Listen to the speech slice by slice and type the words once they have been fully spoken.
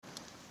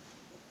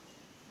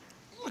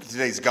Look at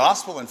today's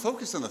gospel and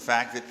focus on the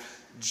fact that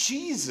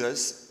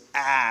Jesus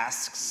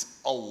asks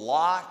a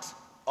lot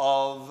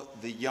of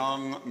the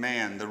young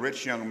man, the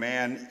rich young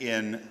man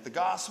in the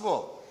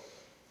gospel.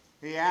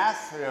 He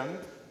asks him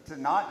to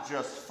not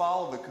just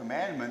follow the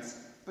commandments,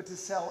 but to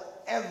sell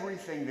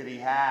everything that he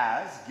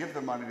has, give the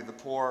money to the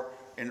poor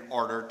in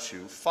order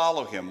to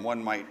follow him.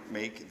 One might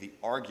make the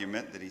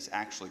argument that he's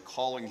actually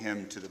calling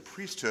him to the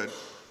priesthood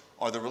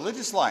or the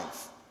religious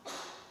life.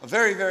 A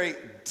very, very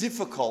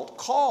difficult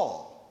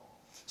call.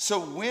 So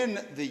when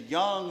the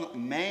young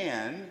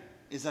man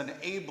is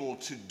unable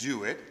to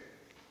do it,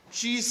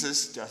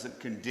 Jesus doesn't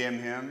condemn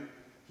him.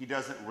 He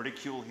doesn't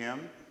ridicule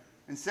him.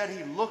 Instead,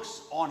 he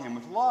looks on him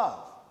with love.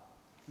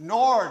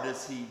 Nor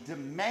does he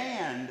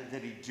demand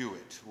that he do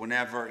it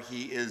whenever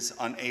he is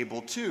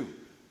unable to.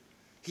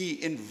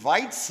 He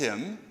invites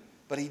him,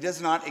 but he does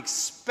not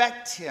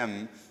expect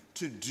him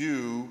to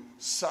do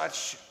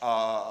such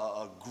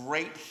a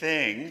great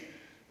thing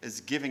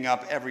as giving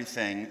up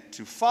everything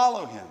to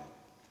follow him.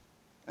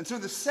 And so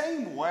the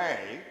same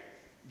way,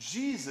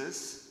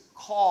 Jesus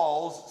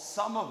calls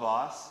some of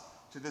us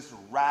to this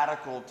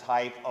radical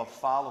type of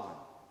following,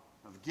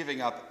 of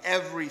giving up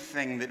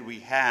everything that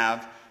we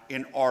have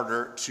in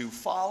order to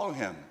follow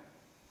him.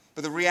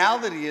 But the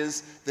reality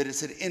is that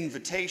it's an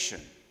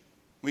invitation.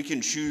 We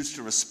can choose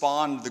to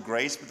respond to the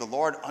grace, but the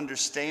Lord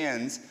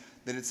understands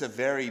that it's a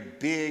very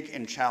big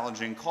and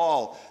challenging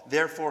call.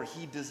 Therefore,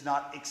 he does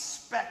not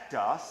expect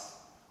us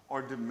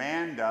or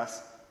demand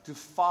us to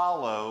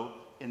follow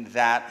in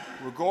that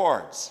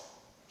regards.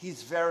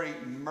 He's very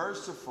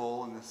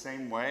merciful in the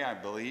same way, I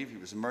believe, he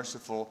was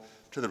merciful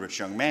to the rich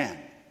young man.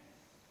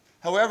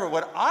 However,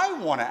 what I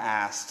want to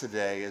ask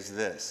today is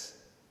this.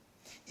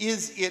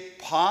 Is it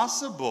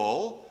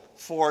possible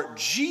for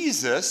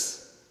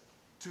Jesus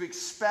to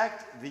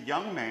expect the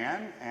young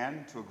man,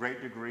 and to a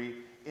great degree,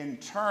 in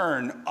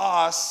turn,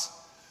 us,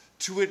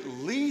 to at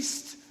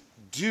least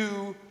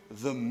do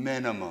the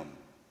minimum?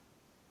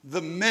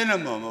 The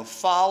minimum of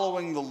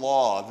following the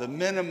law, the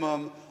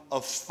minimum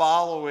of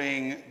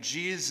following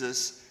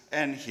Jesus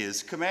and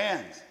his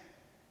commands.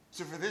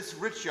 So for this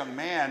rich young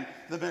man,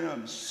 the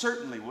minimum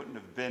certainly wouldn't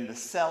have been to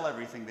sell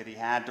everything that he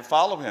had to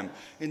follow him.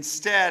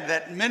 Instead,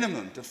 that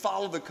minimum, to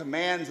follow the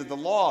commands and the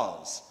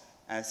laws,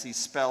 as he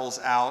spells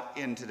out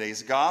in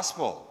today's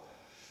gospel.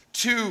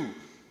 To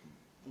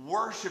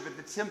worship at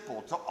the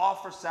temple, to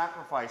offer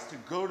sacrifice, to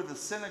go to the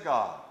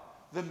synagogue,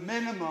 the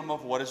minimum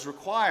of what is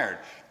required.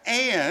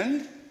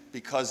 And,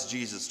 because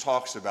Jesus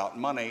talks about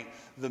money,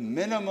 the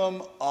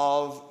minimum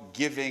of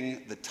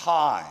giving the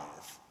tithe.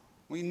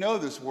 We know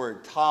this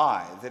word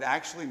tithe. It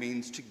actually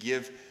means to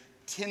give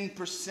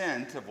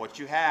 10% of what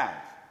you have.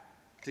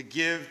 To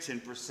give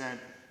 10%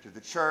 to the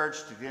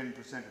church, to give 10%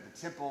 to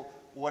the temple,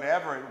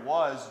 whatever it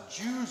was,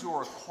 Jews were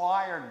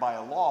required by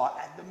law,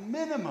 at the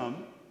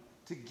minimum,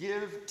 to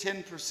give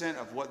 10%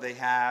 of what they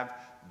have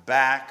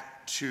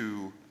back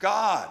to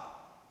God.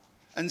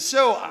 And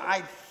so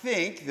I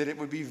think that it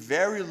would be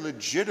very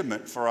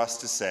legitimate for us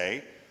to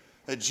say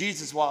that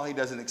Jesus, while he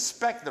doesn't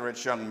expect the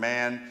rich young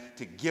man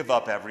to give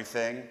up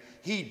everything,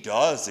 he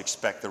does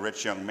expect the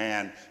rich young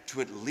man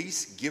to at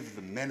least give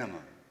the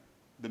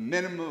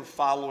minimum of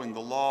following the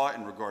law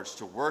in regards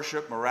to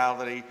worship,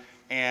 morality,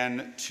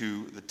 and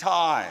to the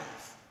tithe.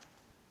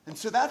 And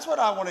so that's what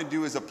I want to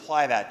do, is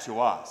apply that to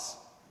us.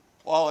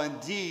 While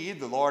indeed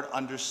the Lord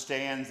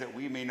understands that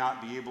we may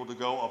not be able to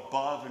go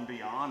above and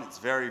beyond, it's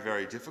very,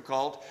 very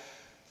difficult,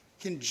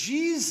 can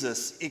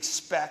Jesus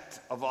expect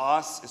of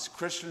us as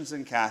Christians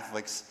and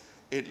Catholics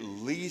at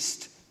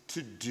least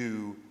to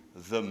do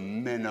the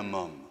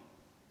minimum,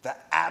 the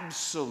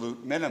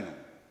absolute minimum?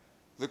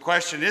 The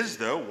question is,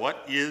 though,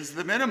 what is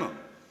the minimum?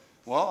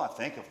 Well, I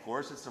think, of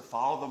course, it's to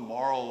follow the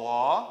moral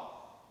law,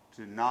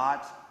 to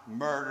not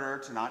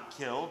murder, to not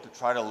kill, to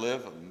try to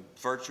live a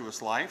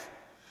virtuous life,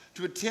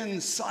 to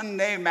attend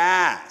Sunday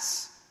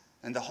Mass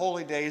and the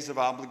holy days of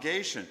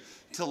obligation,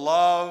 to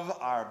love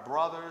our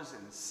brothers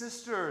and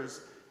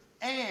sisters,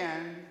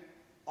 and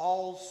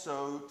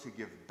also to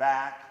give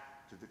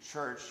back to the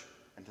church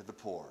and to the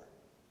poor.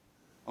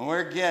 And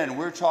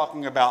we're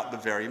talking about the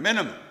very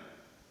minimum.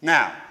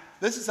 Now,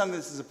 this is something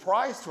that's a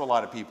surprise to a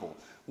lot of people.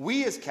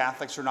 We as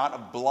Catholics are not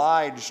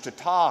obliged to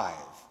tithe.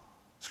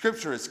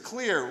 Scripture is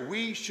clear.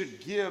 We should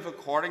give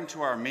according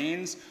to our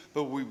means,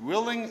 but we're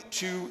willing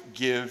to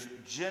give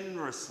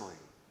generously.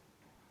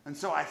 And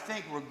so I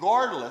think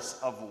regardless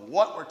of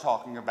what we're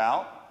talking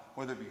about,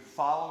 whether it be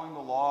following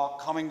the law,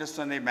 coming to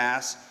Sunday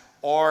Mass,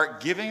 or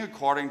giving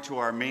according to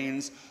our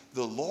means,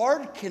 the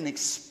Lord can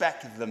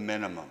expect the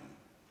minimum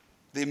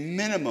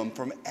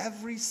from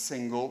every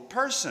single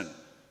person.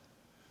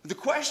 The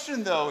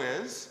question, though,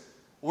 is,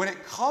 when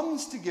it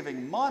comes to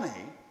giving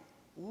money,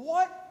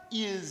 what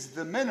is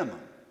the minimum?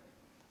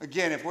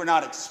 Again, if we're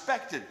not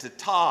expected to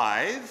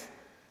tithe,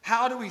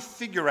 how do we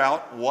figure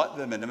out what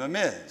the minimum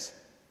is?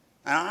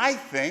 And I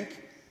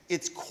think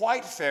it's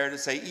quite fair to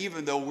say,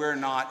 even though we're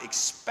not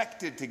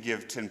expected to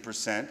give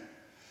 10%,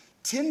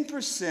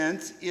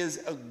 10%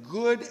 is a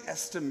good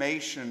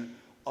estimation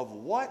of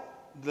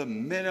what the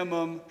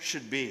minimum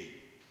should be.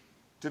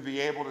 to be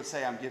able to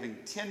say, I'm giving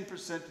 10%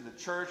 to the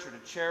church or to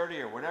charity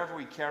or whatever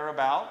we care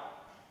about.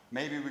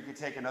 Maybe we could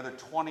take another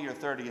 20 or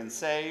 30 and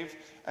save,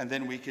 and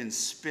then we can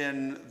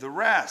spend the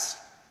rest.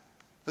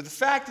 But the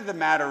fact of the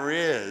matter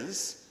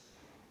is,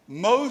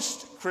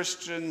 most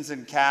Christians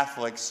and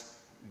Catholics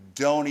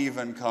don't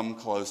even come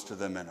close to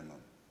the minimum.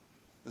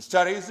 The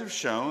studies have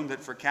shown that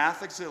for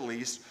Catholics at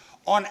least,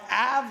 on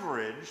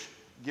average,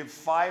 give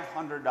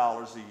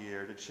 $500 a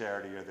year to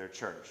charity or their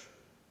church.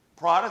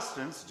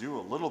 Protestants do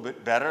a little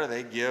bit better.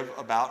 They give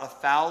about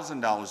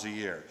 $1,000 a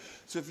year.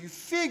 So if you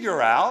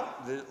figure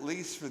out that at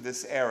least for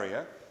this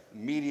area,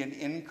 median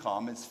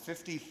income is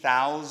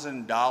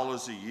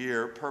 $50,000 a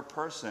year per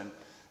person,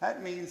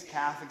 that means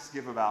Catholics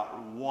give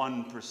about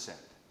 1%.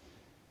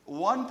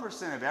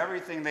 1% of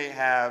everything they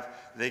have,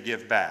 they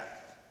give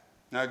back.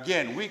 Now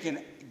again, we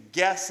can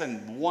guess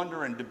and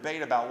wonder and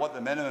debate about what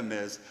the minimum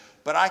is,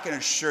 but I can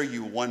assure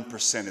you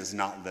 1% is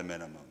not the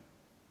minimum.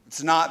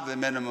 It's not the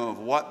minimum of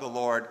what the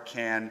Lord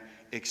can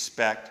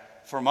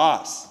expect from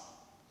us.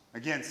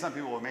 Again, some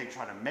people may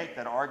try to make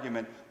that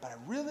argument, but I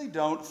really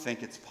don't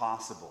think it's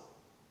possible.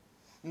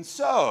 And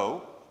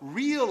so,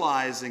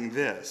 realizing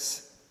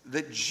this,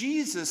 that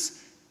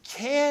Jesus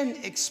can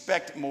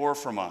expect more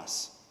from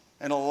us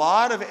in a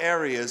lot of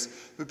areas,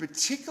 but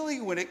particularly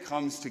when it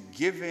comes to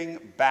giving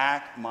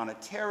back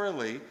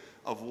monetarily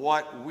of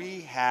what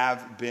we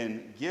have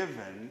been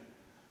given,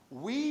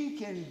 we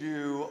can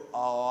do a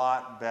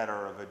lot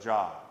better of a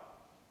job.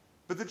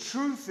 But the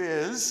truth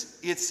is,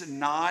 it's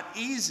not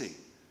easy.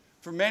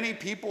 For many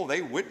people,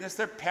 they witness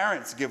their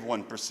parents give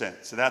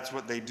 1%, so that's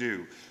what they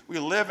do. We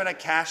live in a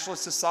cashless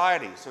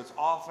society, so it's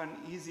often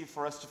easy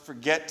for us to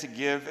forget to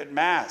give at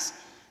Mass.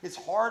 It's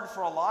hard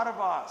for a lot of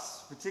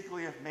us,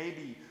 particularly if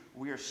maybe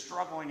we are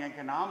struggling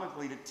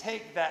economically, to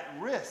take that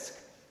risk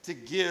to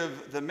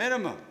give the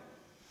minimum.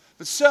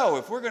 But so,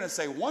 if we're going to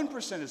say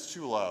 1% is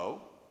too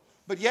low,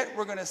 but yet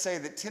we're going to say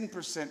that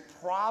 10%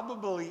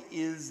 probably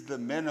is the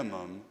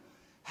minimum,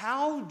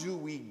 how do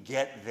we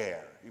get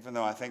there? Even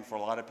though I think for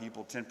a lot of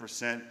people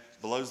 10%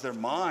 blows their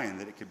mind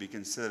that it could be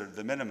considered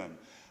the minimum.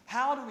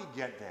 How do we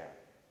get there?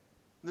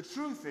 The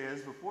truth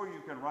is, before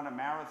you can run a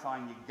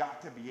marathon, you've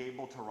got to be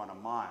able to run a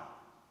mile.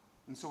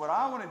 And so what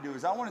I want to do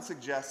is I want to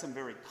suggest some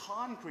very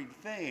concrete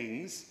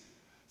things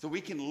so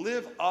we can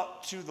live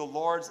up to the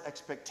Lord's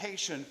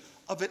expectation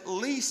of at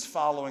least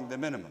following the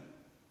minimum.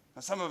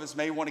 Now, some of us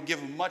may want to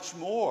give much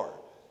more,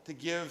 to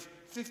give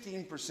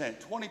 15%, 20%,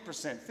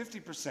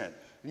 50%,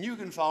 and you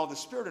can follow the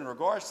Spirit in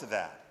regards to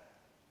that.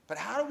 But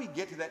how do we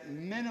get to that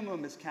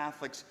minimum as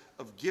Catholics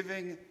of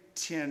giving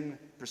 10%?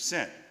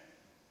 The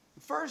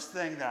first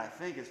thing that I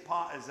think is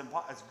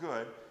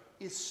good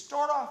is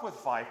start off with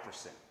 5%.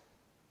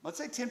 Let's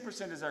say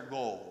 10% is our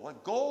goal. The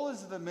goal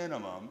is the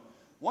minimum.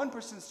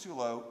 1% is too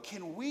low.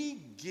 Can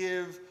we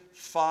give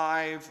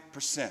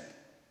 5%?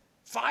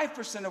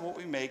 5% of what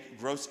we make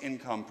gross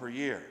income per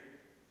year.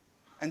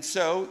 And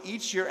so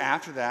each year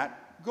after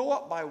that, go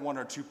up by 1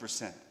 or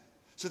 2%.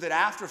 So that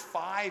after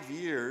 5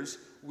 years,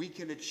 we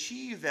can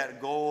achieve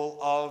that goal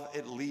of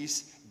at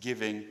least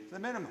giving the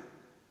minimum.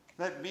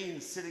 That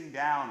means sitting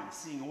down and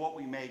seeing what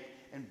we make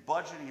and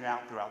budgeting it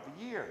out throughout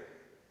the year.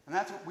 And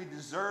that's what we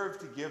deserve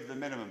to give the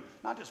minimum.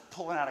 Not just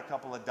pulling out a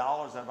couple of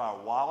dollars out of our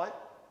wallet.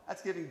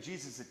 That's giving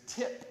Jesus a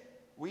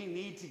tip. We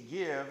need to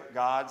give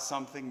God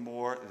something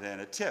more than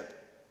a tip.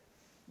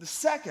 The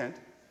second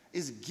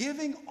is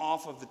giving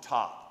off of the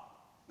top.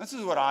 This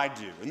is what I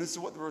do, and this is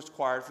what was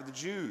required for the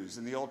Jews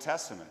in the Old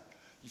Testament.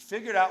 You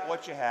figured out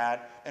what you had,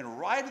 and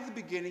right at the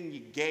beginning, you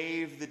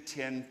gave the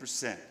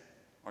 10%.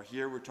 Or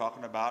here we're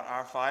talking about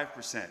our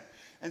 5%.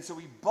 And so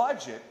we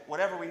budget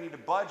whatever we need to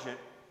budget,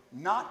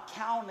 not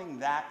counting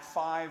that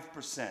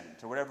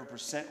 5% or whatever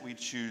percent we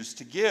choose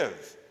to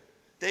give.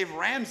 Dave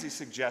Ramsey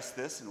suggests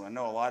this, and I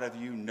know a lot of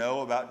you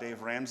know about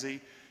Dave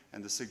Ramsey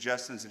and the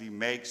suggestions that he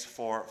makes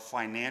for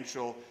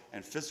financial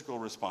and fiscal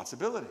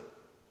responsibility.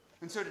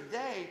 And so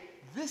today,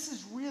 this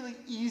is really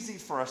easy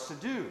for us to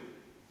do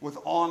with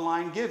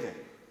online giving.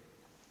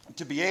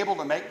 To be able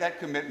to make that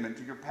commitment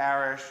to your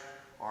parish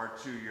or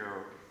to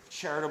your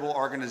charitable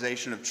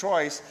organization of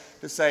choice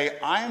to say,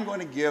 I am going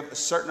to give a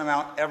certain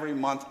amount every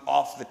month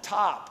off the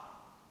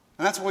top.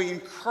 And that's why we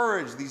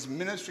encourage these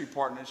ministry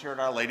partners here at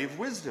Our Lady of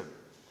Wisdom.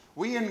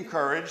 We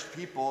encourage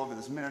people over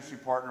this Ministry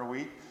Partner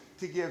Week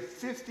to give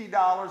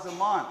 $50 a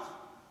month.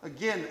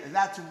 Again,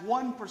 that's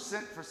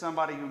 1% for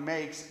somebody who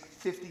makes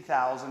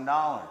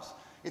 $50,000.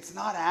 It's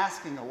not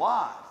asking a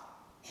lot.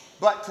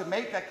 But to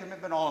make that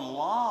commitment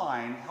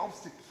online helps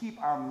to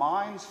keep our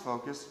minds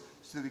focused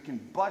so that we can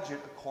budget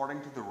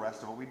according to the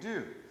rest of what we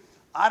do.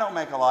 I don't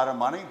make a lot of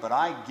money, but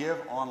I give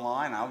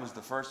online. I was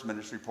the first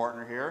ministry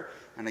partner here,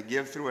 and I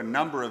give through a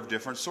number of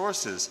different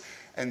sources.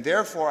 And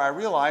therefore, I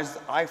realized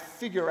I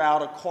figure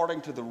out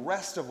according to the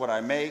rest of what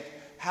I make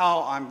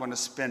how I'm going to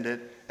spend it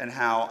and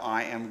how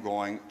I am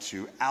going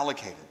to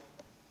allocate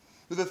it.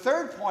 But the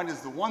third point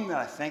is the one that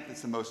I think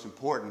is the most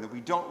important, that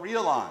we don't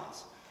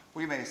realize.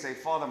 We may say,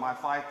 Father, my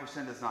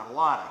 5% is not a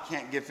lot. I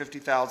can't give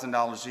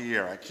 $50,000 a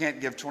year. I can't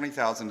give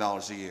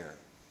 $20,000 a year.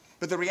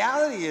 But the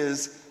reality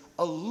is,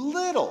 a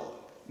little,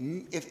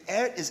 if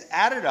it is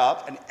added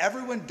up and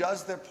everyone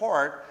does their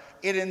part,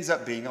 it ends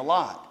up being a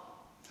lot.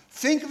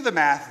 Think of the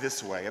math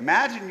this way.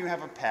 Imagine you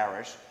have a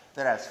parish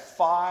that has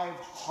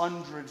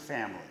 500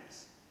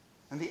 families,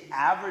 and the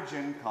average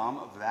income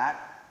of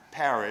that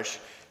parish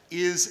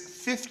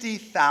is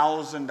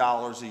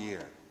 $50,000 a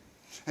year.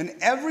 And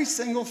every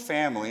single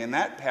family in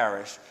that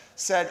parish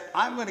said,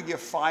 I'm going to give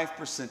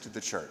 5% to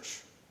the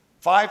church.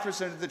 5%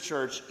 to the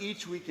church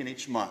each week and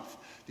each month.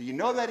 Do you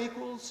know that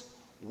equals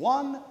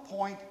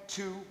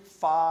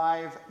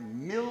 $1.25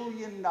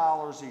 million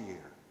a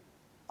year?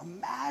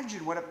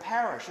 Imagine what a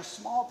parish, a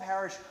small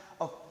parish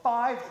of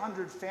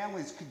 500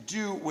 families could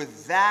do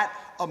with that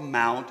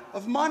amount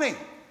of money.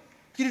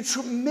 You do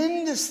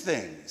tremendous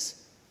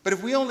things. But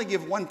if we only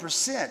give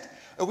 1%,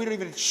 or we don't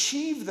even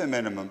achieve the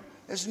minimum,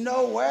 there's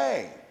no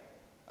way.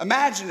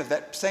 Imagine if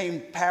that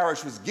same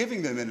parish was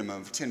giving the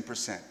minimum of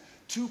 10%,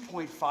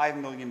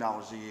 $2.5 million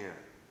a year.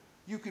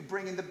 You could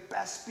bring in the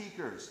best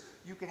speakers.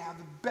 You could have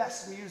the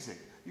best music.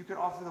 You could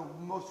offer the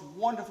most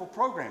wonderful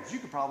programs. You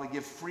could probably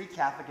give free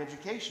Catholic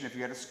education if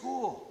you had a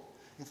school.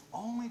 If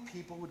only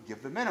people would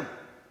give the minimum.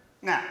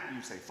 Now,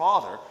 you say,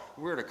 Father,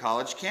 we're at a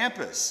college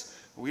campus.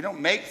 We don't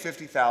make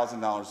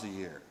 $50,000 a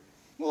year.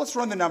 Well, let's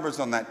run the numbers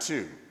on that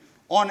too.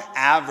 On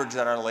average,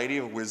 at Our Lady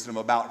of Wisdom,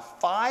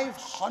 about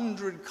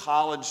 500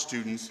 college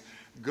students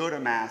go to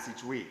Mass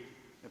each week.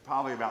 There are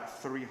probably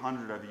about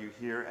 300 of you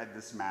here at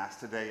this Mass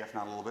today, if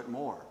not a little bit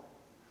more.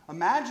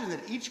 Imagine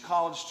that each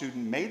college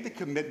student made the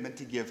commitment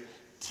to give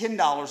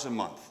 $10 a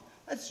month.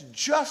 That's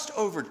just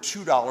over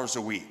 $2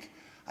 a week.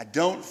 I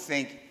don't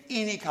think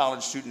any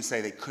college student say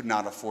they could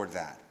not afford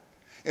that.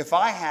 If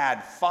I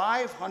had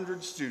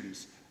 500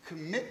 students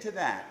commit to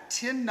that,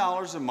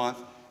 $10 a month,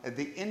 at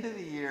the end of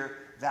the year,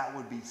 that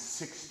would be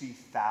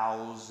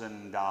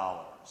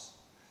 $60,000.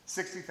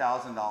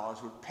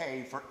 $60,000 would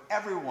pay for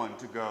everyone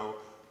to go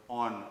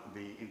on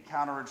the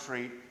Encounter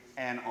Retreat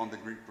and on the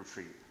Greek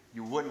Retreat.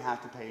 You wouldn't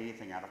have to pay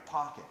anything out of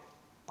pocket.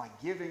 By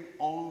giving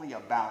only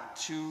about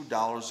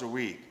 $2 a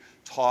week,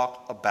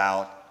 talk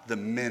about the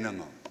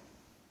minimum.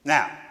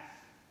 Now,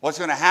 what's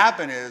going to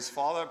happen is,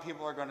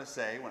 people are going to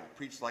say, when I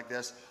preach like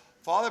this,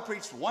 Father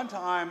preached one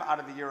time out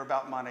of the year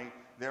about money,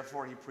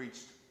 therefore he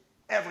preached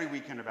every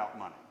weekend about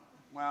money.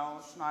 Well,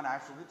 it's not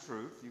actually the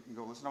truth. You can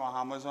go listen to my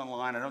homilies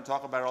online. I don't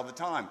talk about it all the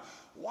time.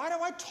 Why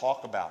do I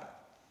talk about it?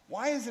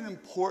 Why is it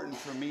important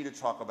for me to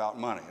talk about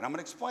money? And I'm going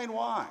to explain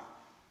why.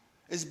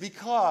 It's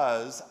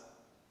because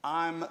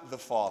I'm the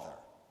father.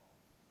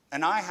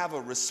 And I have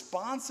a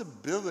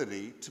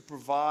responsibility to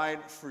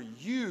provide for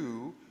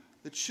you,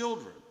 the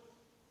children,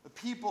 the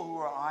people who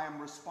I am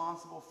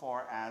responsible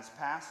for as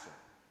pastor.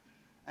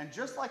 And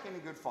just like any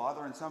good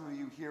father, and some of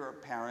you here are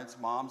parents,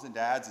 moms and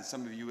dads, and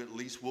some of you at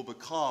least will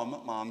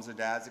become moms and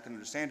dads that can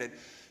understand it,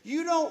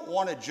 you don't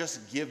want to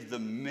just give the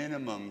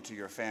minimum to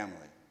your family.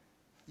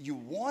 You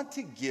want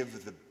to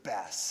give the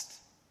best.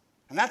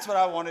 And that's what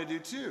I want to do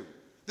too.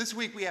 This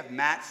week we have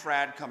Matt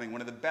Fradd coming, one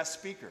of the best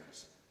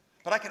speakers.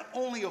 But I can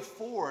only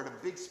afford a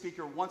big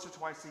speaker once or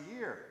twice a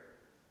year.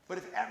 But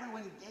if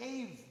everyone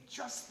gave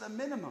just the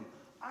minimum,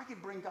 I could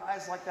bring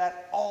guys like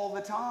that all the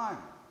time.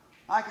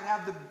 I could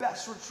have the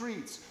best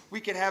retreats.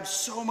 We could have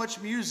so much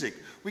music.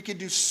 We could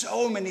do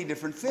so many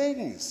different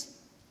things.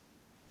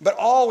 But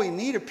all we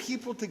need are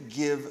people to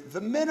give the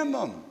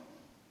minimum.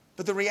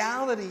 But the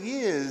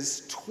reality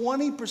is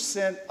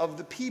 20% of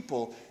the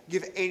people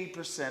give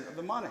 80% of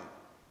the money.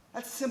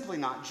 That's simply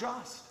not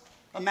just.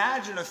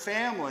 Imagine a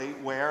family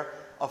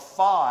of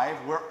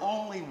 5 where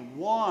only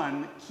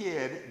one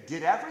kid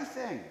did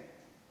everything,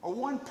 or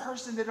one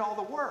person did all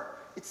the work.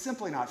 It's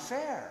simply not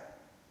fair.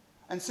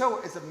 And so,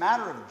 as a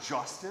matter of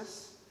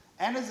justice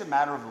and as a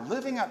matter of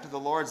living up to the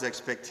Lord's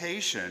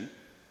expectation,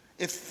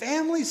 if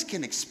families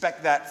can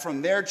expect that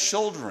from their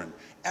children,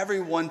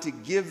 everyone to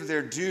give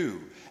their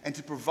due and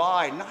to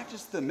provide not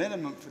just the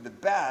minimum for the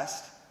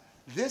best,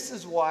 this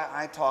is why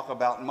I talk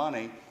about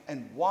money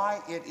and why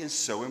it is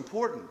so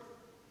important.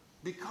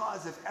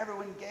 Because if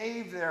everyone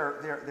gave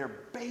their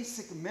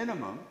basic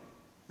minimum,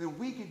 then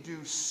we could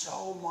do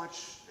so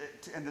much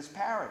in this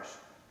parish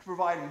to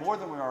provide more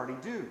than we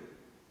already do.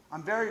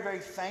 I'm very, very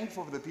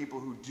thankful for the people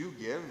who do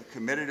give,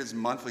 committed as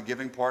monthly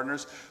giving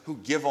partners, who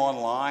give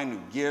online, who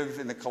give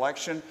in the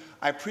collection.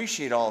 I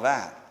appreciate all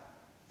that.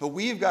 But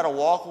we've got to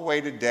walk away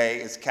today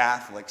as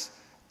Catholics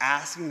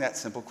asking that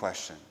simple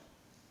question.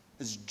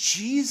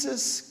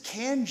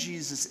 Can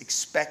Jesus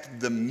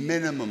expect the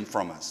minimum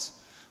from us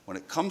when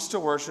it comes to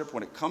worship,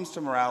 when it comes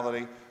to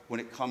morality, when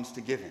it comes to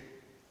giving?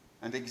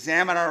 And to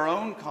examine our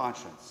own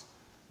conscience.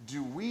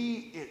 Do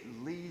we at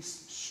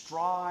least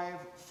strive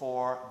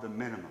for the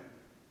minimum?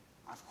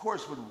 Of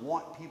course, would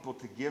want people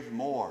to give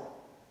more,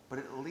 but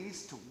at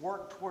least to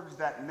work towards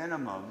that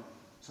minimum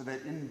so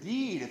that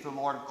indeed, if the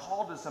Lord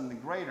called us something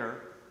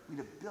greater, we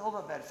to build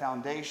up that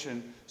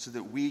foundation so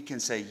that we can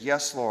say,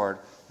 yes, Lord,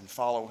 and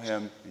follow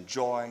him in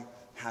joy,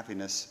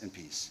 happiness, and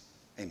peace.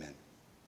 Amen.